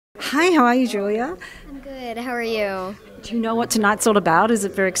Hi, how are you, Julia? I'm good. How are you? Do you know what tonight's all about? Is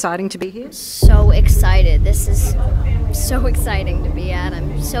it very exciting to be here? So excited. This is so exciting to be at.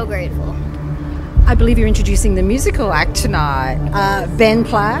 I'm so grateful. I believe you're introducing the musical act tonight. Ben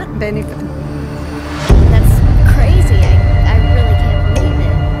Platt. That's crazy. I really can't believe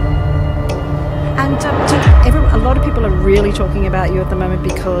it. And a lot of people are really talking about you at the moment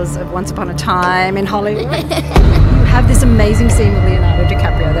because of Once Upon a Time in Hollywood. You have this amazing scene with Leonardo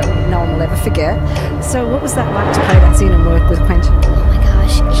DiCaprio that no one will ever forget. So what was that like to play that scene and work with Quentin? Oh my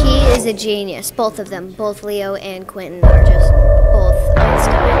gosh. He is a genius. Both of them. Both Leo and Quentin are just both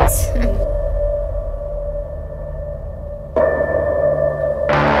Einsteins.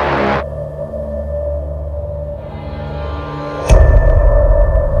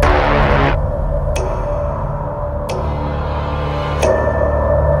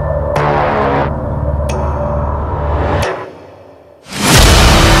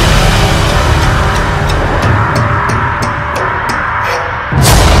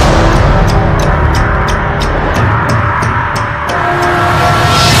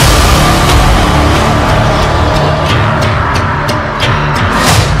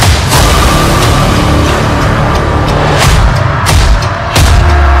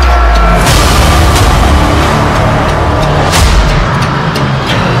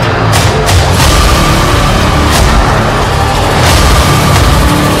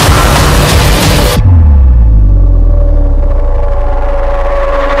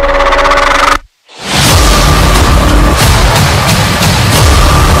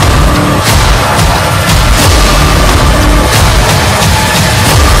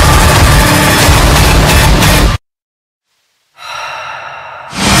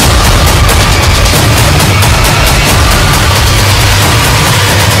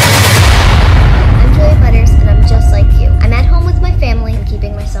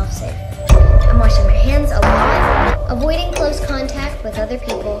 I'm washing my hands a lot, avoiding close contact with other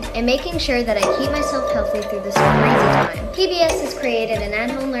people, and making sure that I keep myself healthy through this crazy time. PBS has created an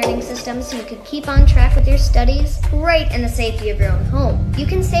at-home learning system so you can keep on track with your studies right in the safety of your own home. You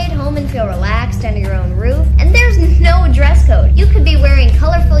can stay at home and feel relaxed under your own roof, and there's no dress code. You could be wearing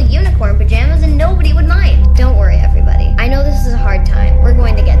colorful unicorn pajamas and nobody would mind. Don't worry, everybody. I know this is a hard time. We're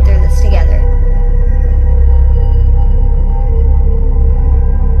going to get through this together.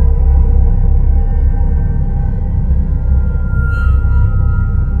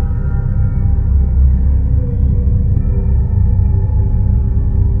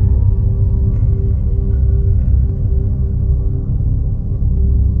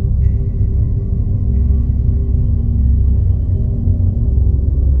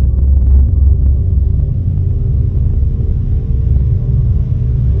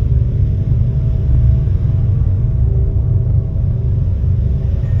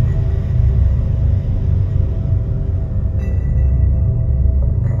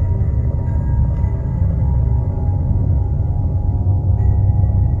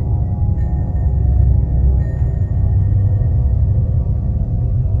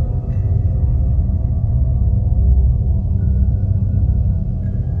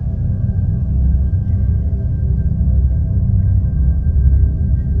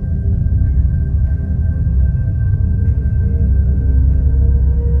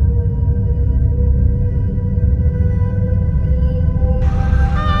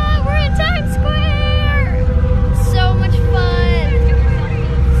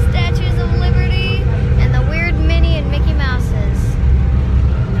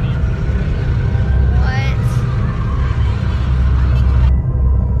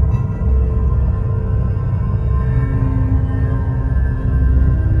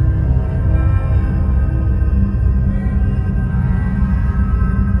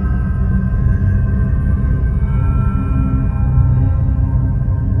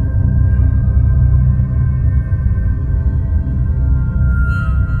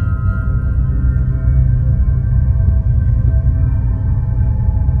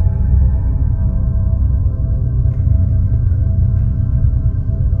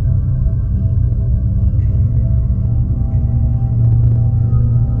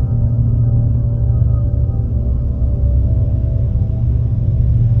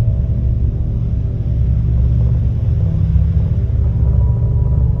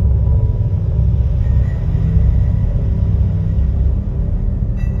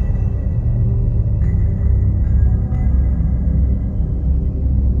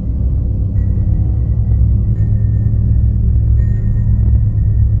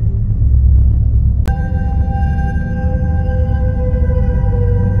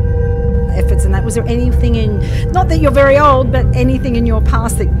 Was there anything in, not that you're very old, but anything in your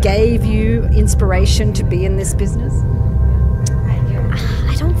past that gave you inspiration to be in this business?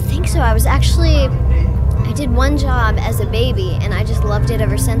 I don't think so. I did one job as a baby, and I just loved it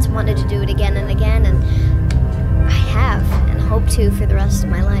ever since, wanted to do it again and again, and I have, and hope to for the rest of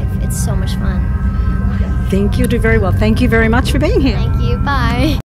my life. It's so much fun. I think you'll do very well. Thank you very much for being here. Thank you. Bye.